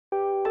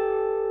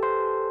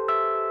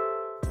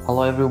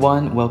Hello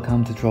everyone,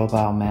 welcome to Draw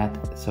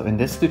Biomed. So in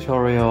this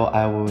tutorial,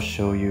 I will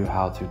show you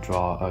how to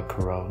draw a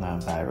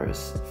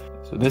coronavirus.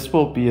 So this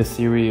will be a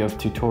series of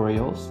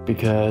tutorials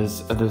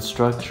because the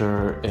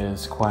structure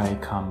is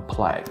quite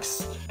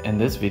complex. In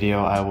this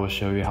video, I will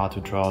show you how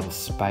to draw the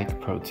spike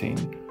protein.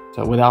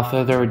 So without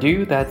further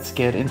ado, let's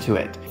get into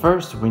it.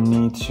 First, we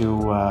need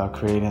to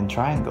create a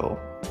triangle.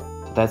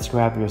 So let's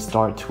grab your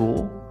start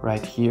tool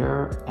right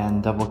here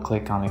and double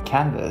click on the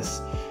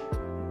canvas.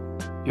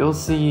 You'll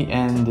see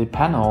in the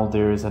panel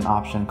there is an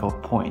option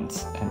called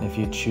points, and if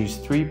you choose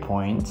 3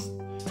 points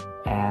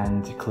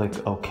and click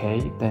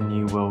OK, then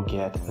you will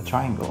get a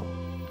triangle.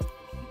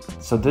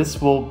 So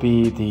this will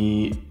be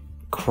the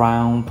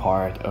crown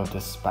part of the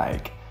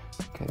spike.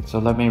 Okay, so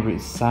let me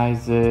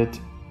resize it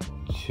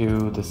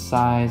to the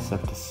size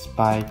of the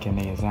spike in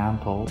the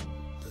example.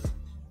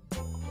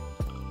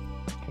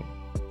 Okay,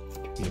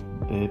 to be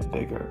a bit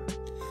bigger.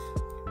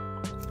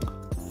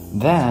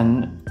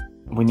 Then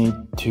we need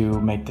to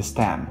make the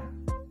stem.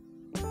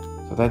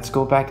 So let's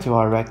go back to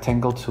our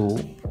rectangle tool,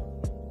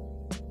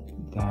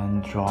 then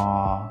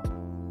draw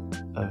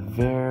a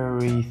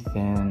very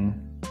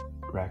thin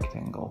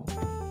rectangle.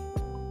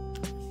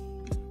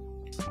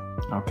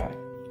 Okay.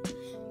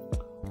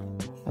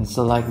 And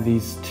select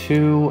these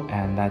two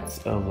and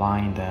let's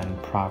align them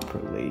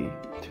properly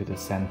to the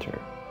center.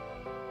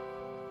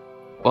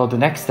 Well, the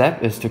next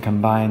step is to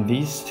combine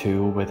these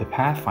two with the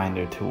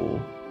Pathfinder tool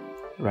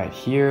right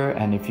here,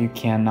 and if you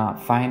cannot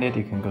find it,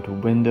 you can go to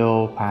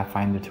Window,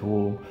 Pathfinder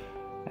tool,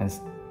 and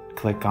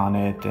click on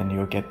it, and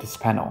you'll get this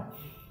panel.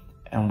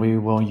 And we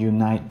will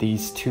unite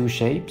these two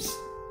shapes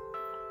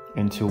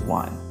into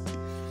one.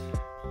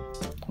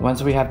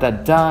 Once we have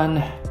that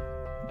done,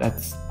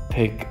 let's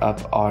pick up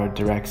our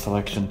direct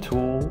selection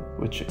tool,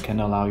 which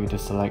can allow you to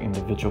select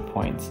individual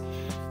points.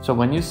 So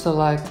when you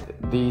select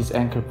these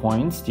anchor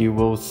points, you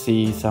will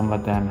see some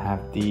of them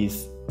have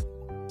these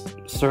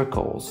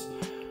circles.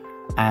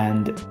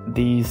 And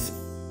these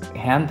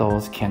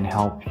handles can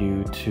help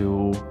you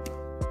to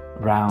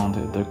round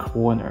the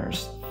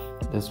corners.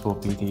 This will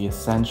be the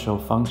essential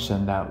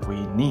function that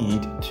we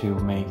need to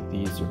make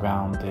these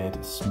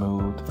rounded,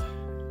 smooth.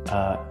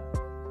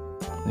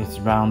 This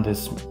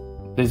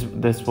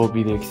will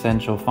be the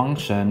essential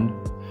function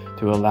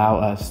to allow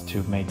us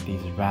to make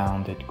these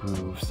rounded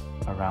grooves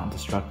around the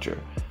structure.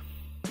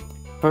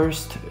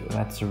 First,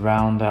 let's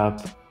round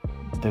up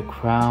the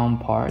crown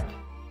part.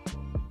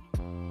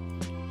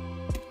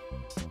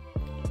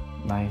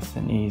 Nice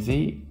and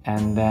easy,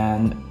 and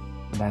then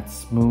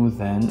let's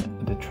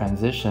smoothen the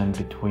transition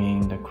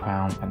between the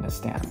crown and the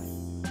stem.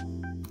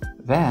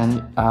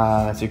 Then,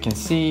 as you can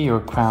see,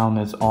 your crown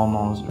is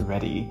almost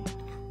ready.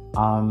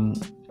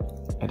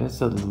 It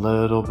is a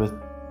little bit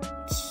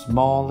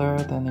smaller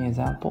than the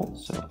example,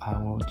 so I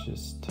will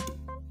just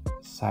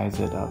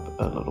size it up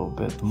a little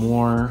bit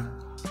more.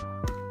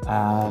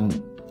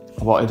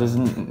 Well, it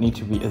doesn't need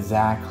to be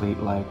exactly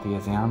like the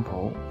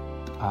example.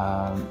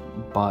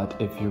 But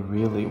if you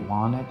really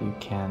want it, you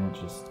can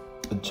just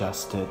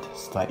adjust it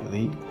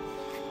slightly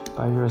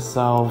by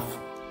yourself.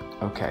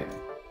 Okay.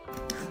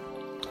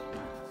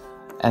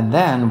 And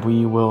then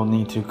we will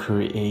need to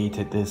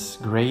create this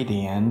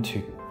gradient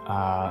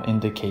to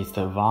indicate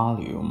the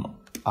volume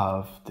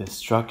of the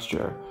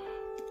structure.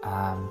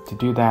 To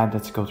do that,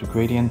 let's go to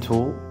Gradient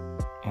tool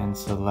and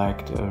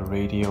select a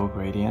radial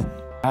gradient.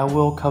 I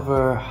will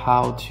cover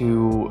how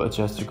to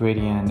adjust the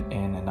gradient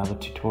in another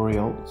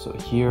tutorial. So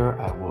here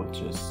I will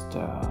just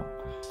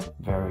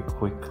very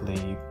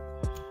quickly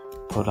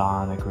put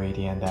on a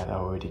gradient that I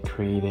already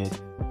created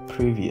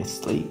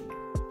previously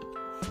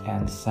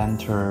and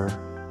center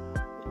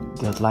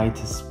the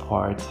lightest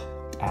part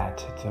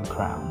at the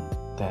crown.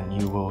 Then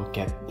you will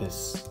get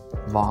this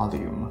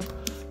volume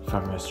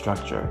from your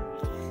structure.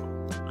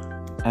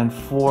 And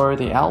for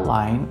the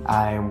outline,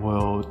 I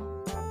will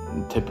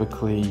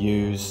typically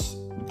use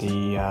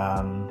the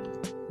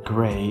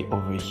gray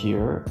over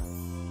here,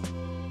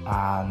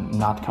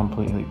 not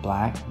completely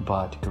black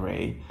but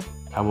gray.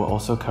 I will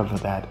also cover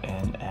that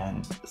in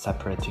a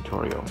separate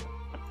tutorial.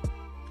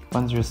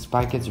 Once your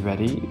spike is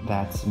ready,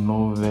 let's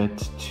move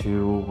it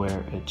to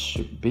where it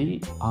should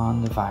be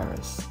on the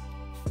virus.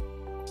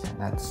 And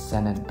let's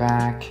send it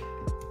back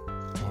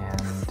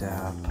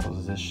and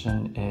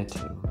position it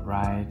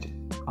right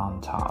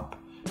on top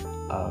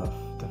of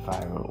the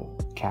viral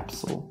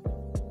capsule.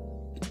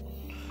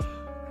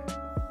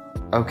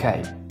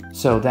 Okay,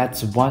 so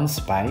that's one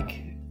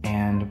spike,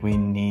 and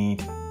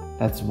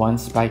that's one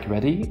spike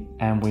ready,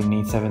 and we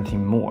need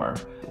 17 more.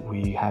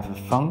 We have a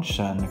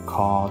function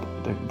called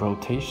the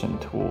rotation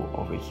tool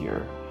over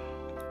here.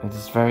 It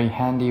is very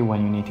handy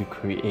when you need to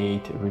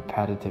create a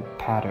repetitive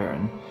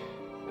pattern.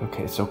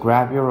 Okay, so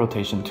grab your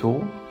rotation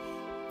tool,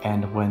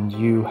 and when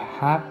you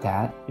have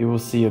that, you will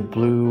see a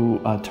blue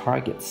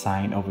target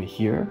sign over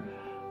here,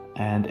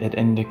 and it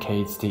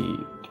indicates the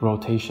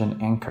rotation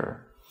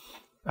anchor.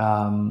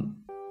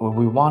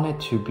 We want it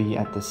to be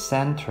at the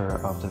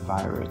center of the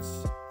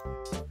virus.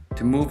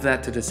 To move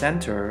that to the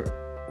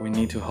center, we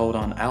need to hold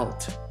on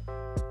Alt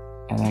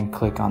and then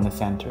click on the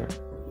center.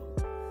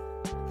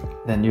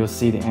 then you'll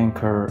see the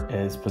anchor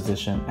is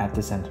positioned at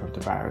the center of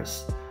the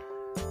virus.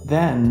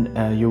 Then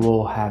you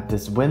will have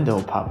this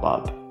window pop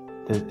up.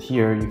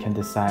 Here you can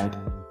decide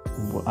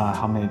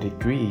how many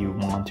degrees you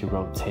want to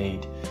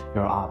rotate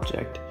your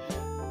object.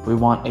 We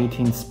want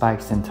 18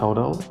 spikes in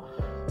total,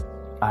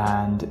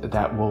 and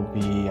that will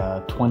be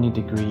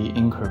 20-degree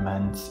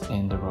increments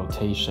in the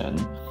rotation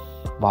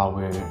while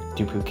we're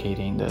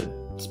duplicating the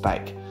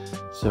spike.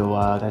 So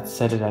let's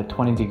set it at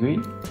 20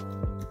 degrees.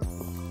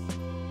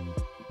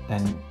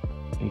 Then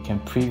you can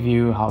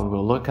preview how it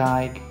will look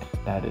like.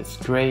 That is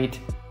great.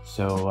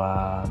 So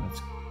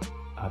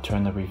let's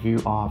turn the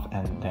review off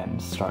and then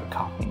start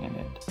copying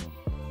it.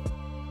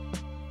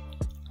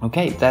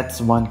 Okay,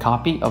 that's one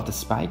copy of the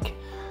spike.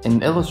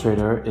 In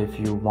Illustrator, if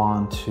you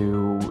want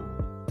to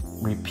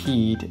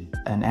repeat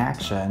an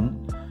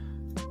action,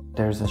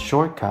 there's a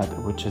shortcut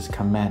which is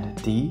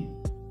Command D,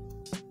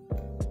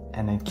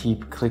 and then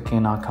keep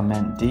clicking on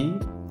Command D,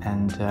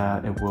 and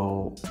it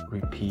will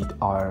repeat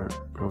our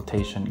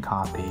rotation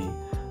copy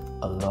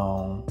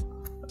along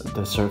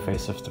the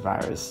surface of the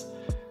virus.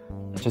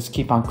 Just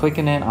keep on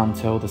clicking it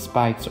until the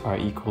spikes are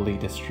equally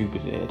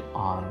distributed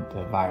on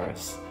the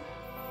virus.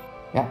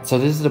 Yeah, so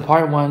this is the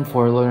part 1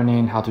 for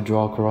learning how to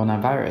draw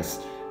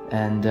coronavirus.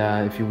 And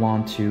if you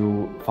want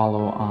to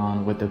follow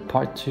on with the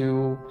part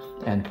 2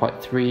 and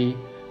part 3,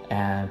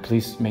 and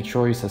please make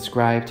sure you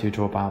subscribe to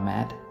Draw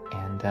Biomed,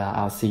 and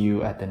I'll see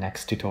you at the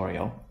next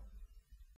tutorial.